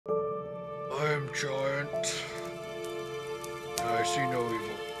I am giant. I see no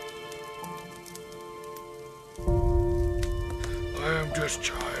evil. I am just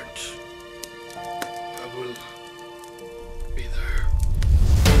giant. I will be there.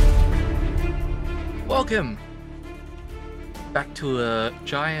 Welcome back to a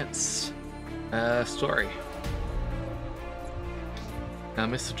Giant's story. Now,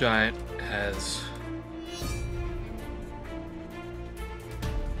 Mr. Giant has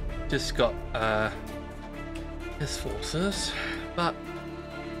just got his forces, but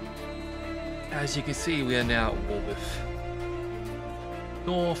as you can see, we are now at war with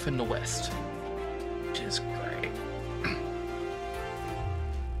North and the West, which is great.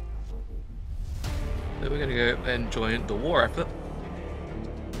 So we're gonna go and join the war effort.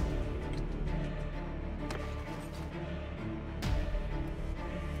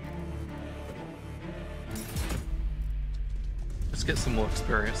 Let's get some more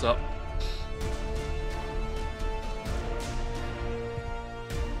experience up.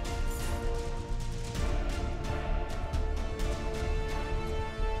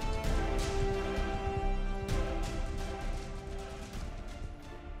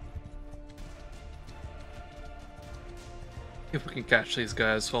 If we can catch these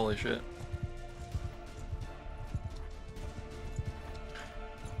guys, holy shit.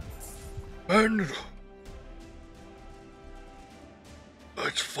 And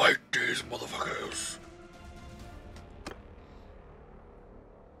let's fight these motherfuckers.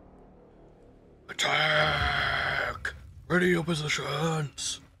 Attack! Ready your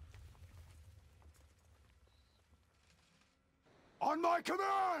positions. On my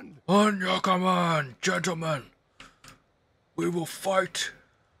command! On your command, gentlemen. We will fight.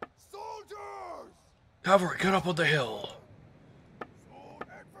 Soldiers! Cavalry, get up on the hill. Sword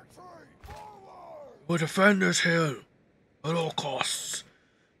infantry, forward! We'll defend this hill at all costs.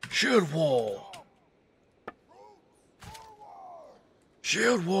 Shield wall.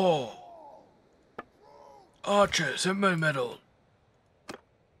 Shield wall. Archers in the middle.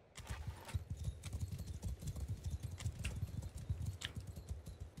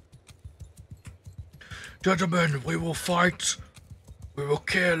 Gentlemen, we will fight. We will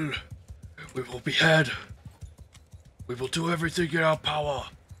kill. We will behead. We will do everything in our power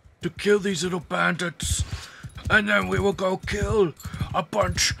to kill these little bandits. And then we will go kill a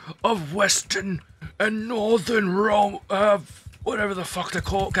bunch of Western and Northern whatever the fuck they're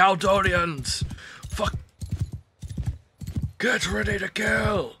called, Caledonians. Fuck. Get ready to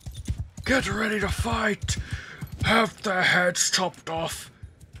kill. Get ready to fight. Have their heads chopped off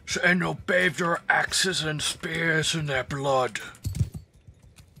and they'll bathe their axes and spears in their blood.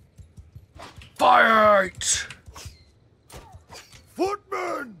 Fight!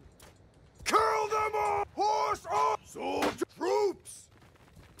 Footmen! Kill them all! Horse on! Soldier! Troops!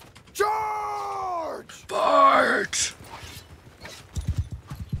 Charge! Fight!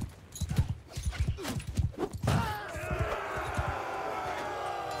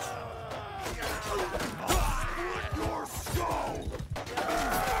 Your soul!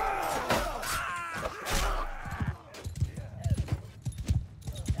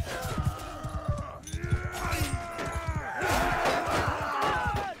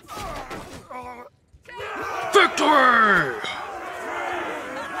 Victory!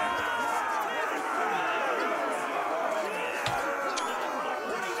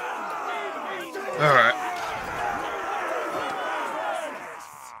 Alright.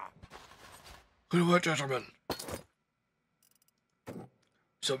 Good work, gentlemen.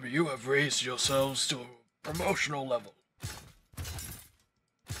 Some of you have raised yourselves to a promotional level.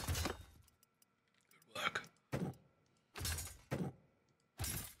 Good work.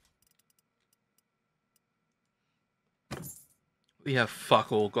 We have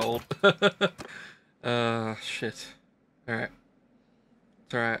fuck all gold. Shit. Alright.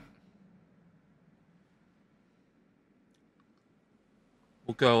 It's alright.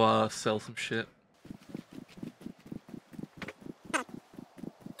 We'll go, sell some shit.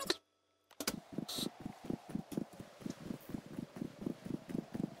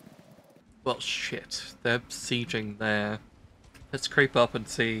 Well, shit. They're sieging there. Let's creep up and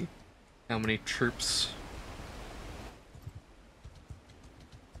see how many troops.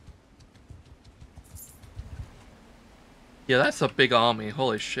 Yeah, that's a big army.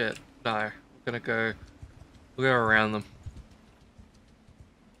 Holy shit. No, we're gonna go. We'll go around them.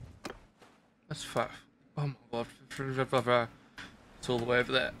 That's far. Oh my god. It's all the way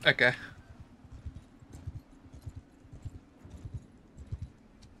over there. Okay.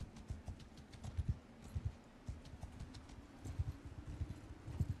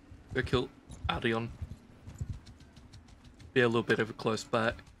 Go kill Adion. Be a little bit of a close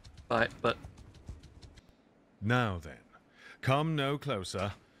back. fight, but Now then, come no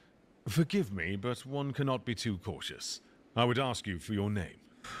closer. Forgive me, but one cannot be too cautious. I would ask you for your name.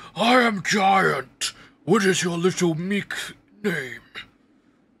 I am Giant. What is your little meek name?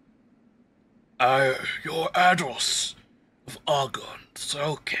 You're Ados of Argons.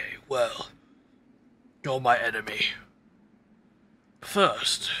 Okay, well, you're my enemy.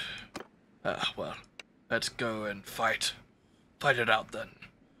 First, well, let's go and fight. Fight it out then.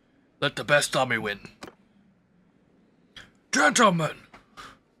 Let the best army win. Gentlemen!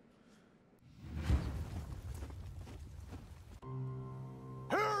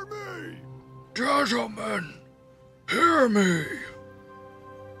 Hear me! Gentlemen! Hear me!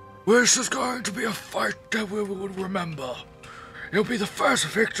 This is going to be a fight that we will remember. It'll be the first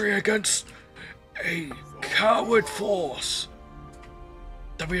victory against a coward force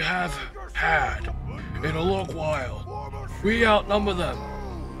that we have had in a long while. We outnumber them.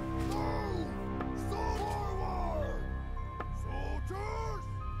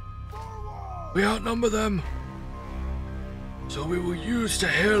 We outnumber them, so we will use the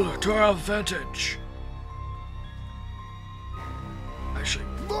hill to our advantage. Actually,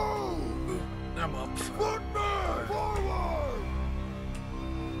 move them up first.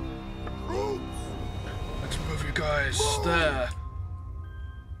 Let's move you guys there.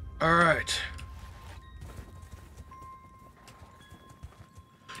 Alright.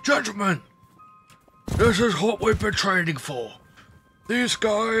 Gentlemen, this is what we've been training for. These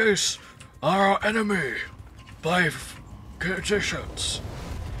guys are our enemy by conditions.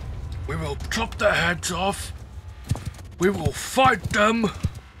 We will chop their heads off. We will fight them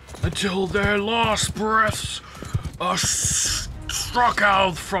until their last breaths are struck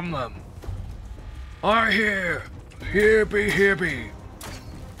out from them. I hear be, here be.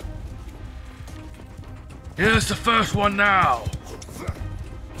 Here's the first one now.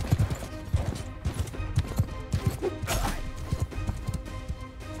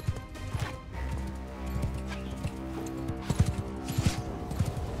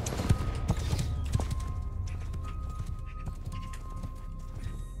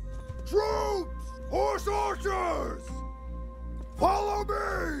 Troops! Horse archers! Follow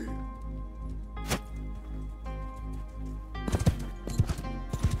me!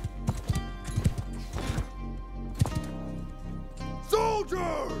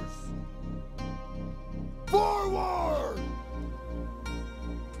 Soldiers! Forward!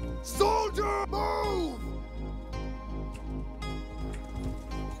 Soldier, move!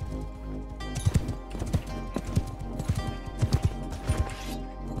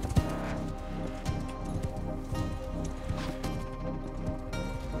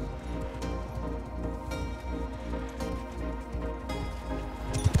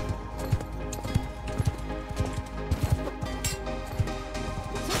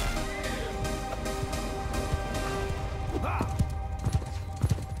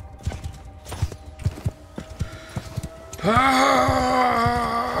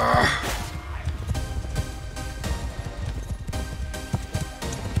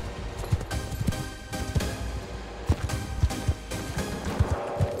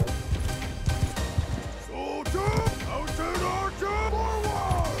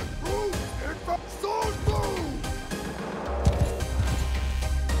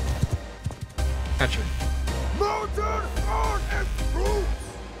 Catcher. Mounted on its troops!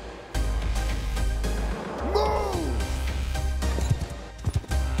 Move!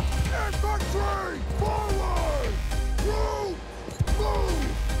 Infantry! Forward! Troops! Move!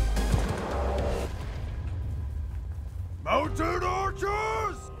 Mounted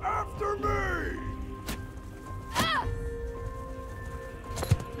archers! After me!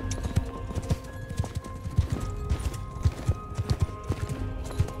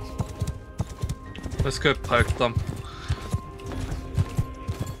 Let's go poke them.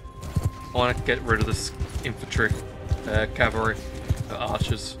 I want to get rid of this infantry, cavalry,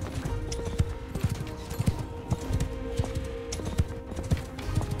 archers.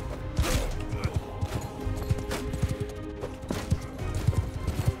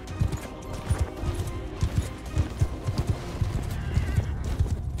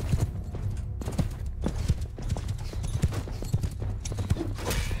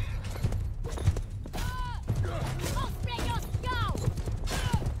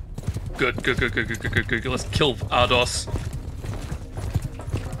 Good. Let's kill Ardos.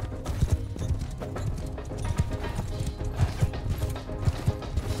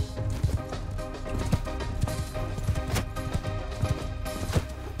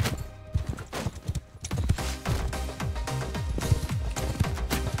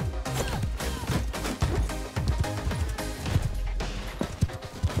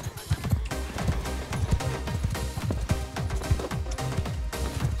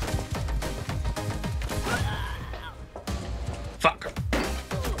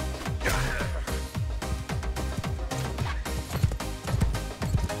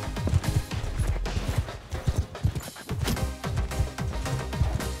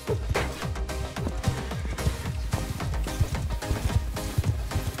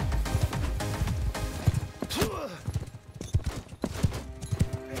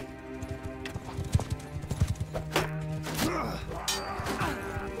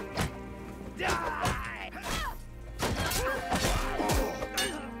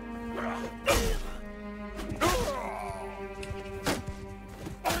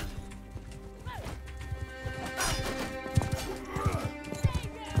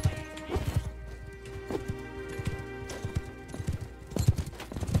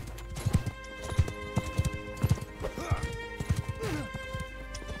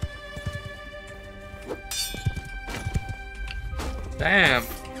 Damn.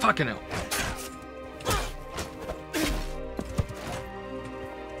 Fucking hell.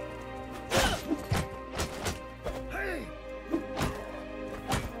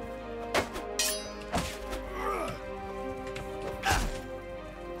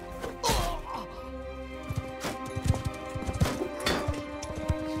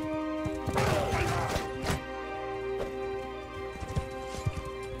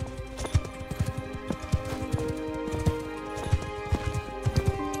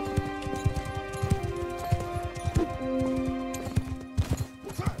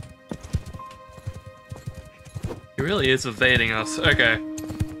 He really is evading us. Okay.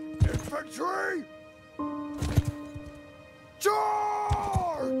 Infantry!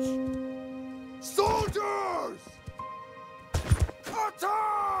 Charge! Soldiers!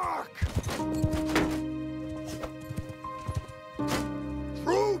 Attack!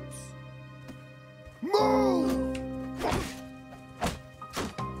 Troops! Move!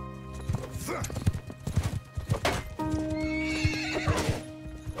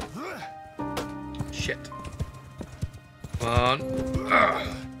 Shit. Come on.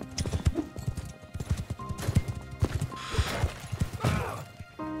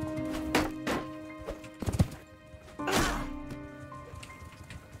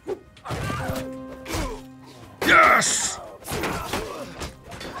 Yes!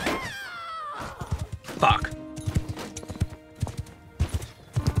 Fuck.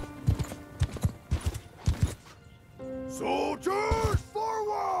 Soldiers,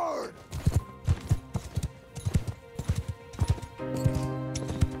 forward!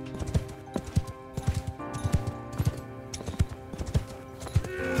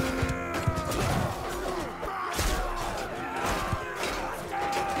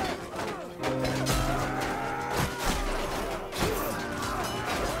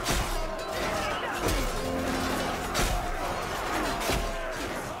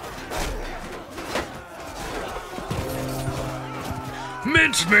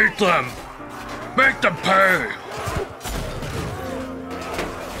 Mincemeat them! Make them pay!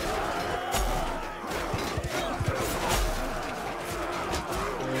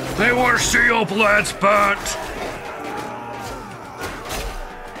 They want to see your blood burnt!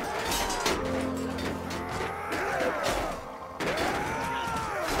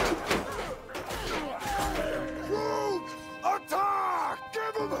 Troops, attack!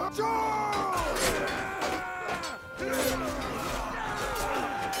 Give them a charge!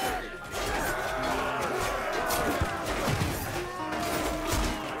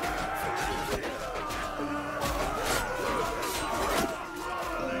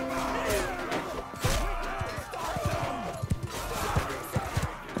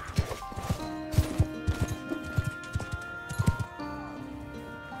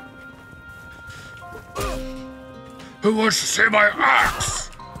 Who wants to see my axe?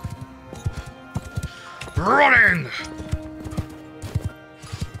 Running!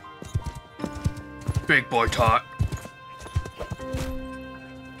 Big boy talk.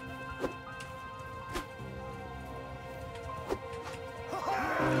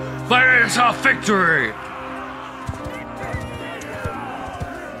 That is our victory!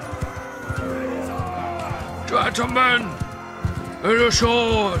 Gentlemen, it is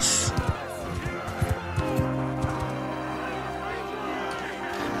yours!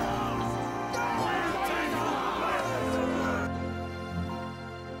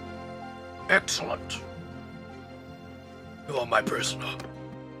 Excellent. You are my prisoner.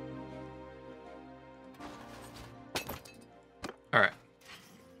 Alright.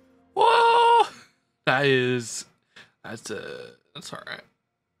 Whoa! That's alright.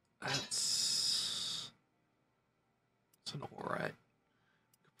 That's an alright.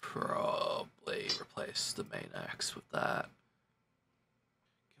 Probably replace the main axe with that.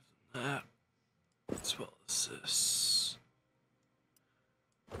 Give them that. As well as this.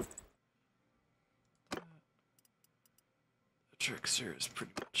 The trickster is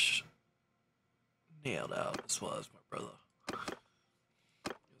pretty much nailed out, as well as my brother.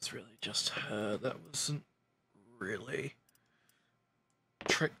 It's really just her that wasn't really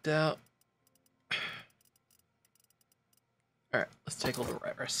tricked out. Alright, let's take all the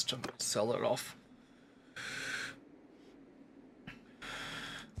rest and sell it off.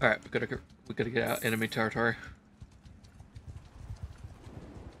 Alright, we gotta get out enemy territory.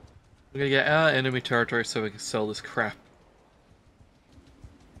 We gotta get out enemy territory so we can sell this crap.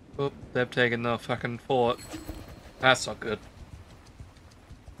 Oh, they've taken the fucking fort. That's not good.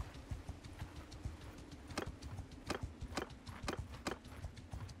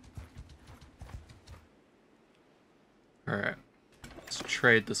 Alright. Let's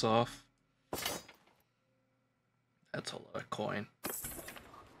trade this off. That's a lot of coin.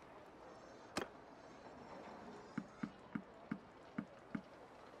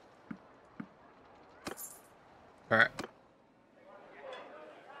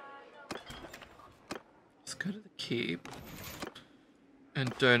 go to the keep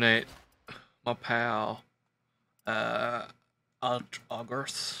and donate my pal,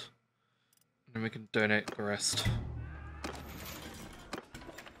 Augurs. And we can donate the rest.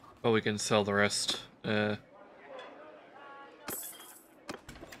 Or we can sell the rest.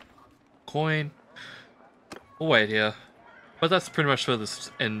 Coin. We'll wait here. But that's pretty much where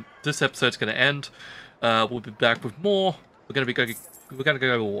this episode's gonna end. We'll be back with more. We're gonna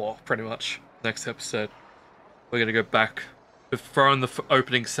go to war, pretty much. Next episode. We're gonna go back. We've thrown the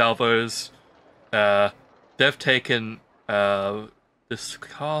opening salvos. They've taken this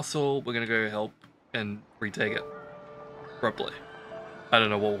castle. We're gonna go help and retake it. Probably. I don't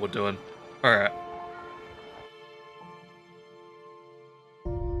know what we're doing. Alright.